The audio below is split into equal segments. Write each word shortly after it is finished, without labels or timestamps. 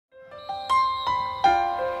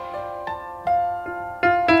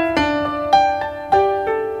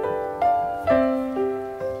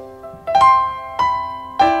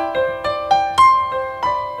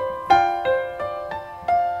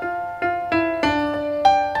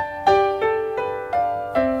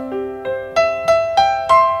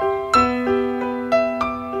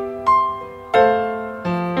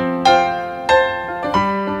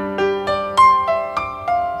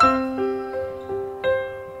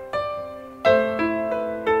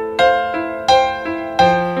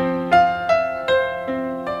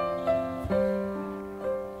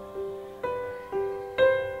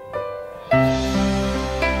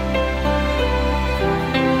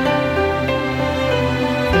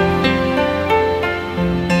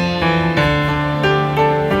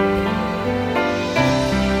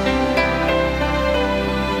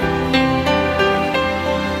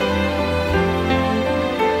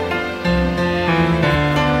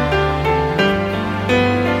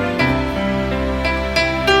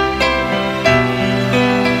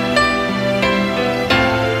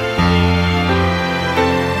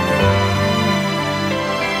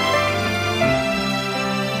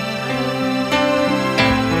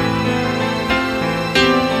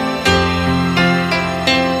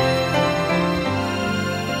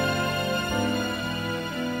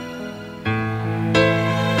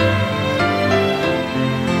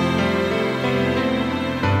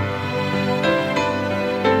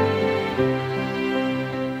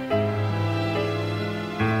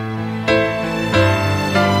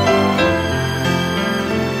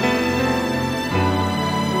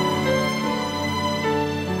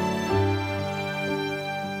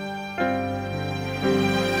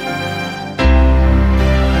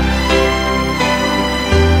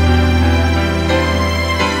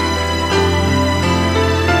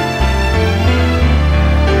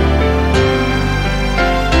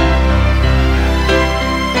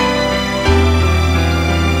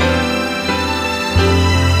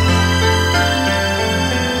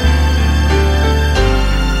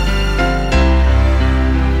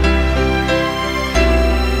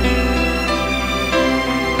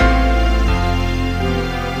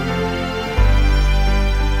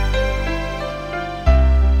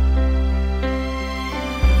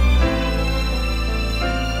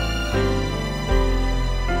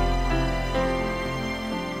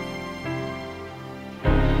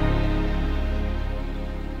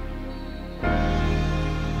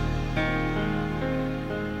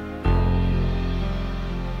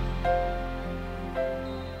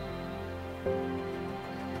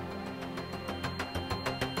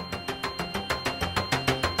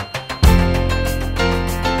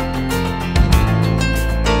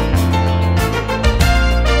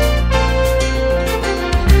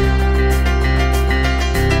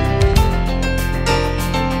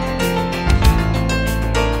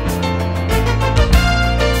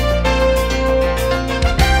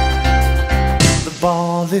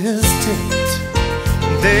this date,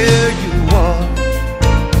 there you are.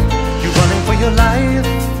 You're running for your life.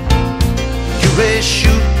 You're a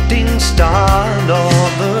shooting star. And all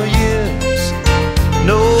the years,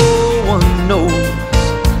 no one knows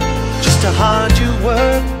just how hard you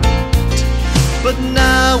worked, but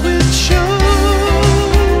now it shows.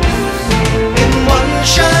 In one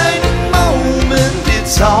shining moment,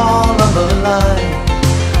 it's all on the line.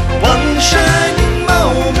 One shining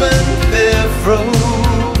moment, they're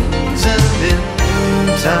frozen in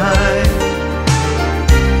time.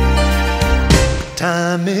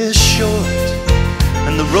 Time is short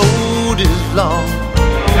and the road is long.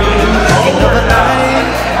 Another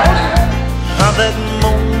night, how that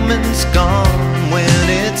moment's gone. When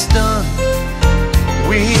it's done,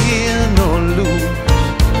 win or lose,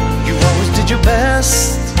 you always did your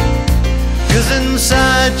best, 'cause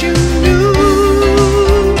inside you knew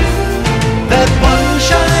that one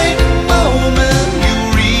shining moment you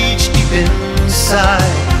reached deep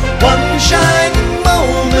inside. One shining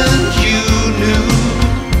moment you knew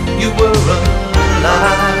you were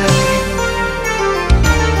alive.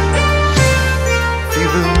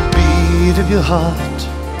 Feel the beat of your heart,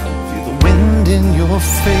 feel the wind in your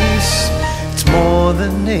face. It's more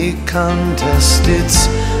than a contest, it's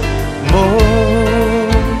more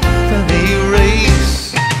than a race.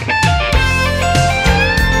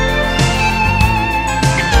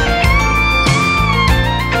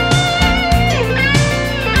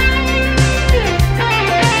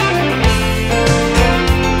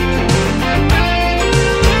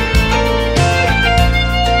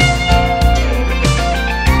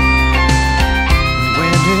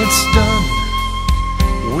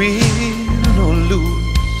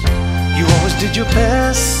 Did your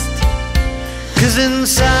best, 'cause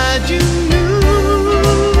inside you knew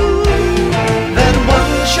that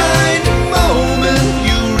one shining moment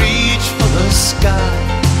you reached for the sky.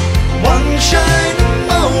 One shining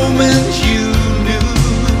moment you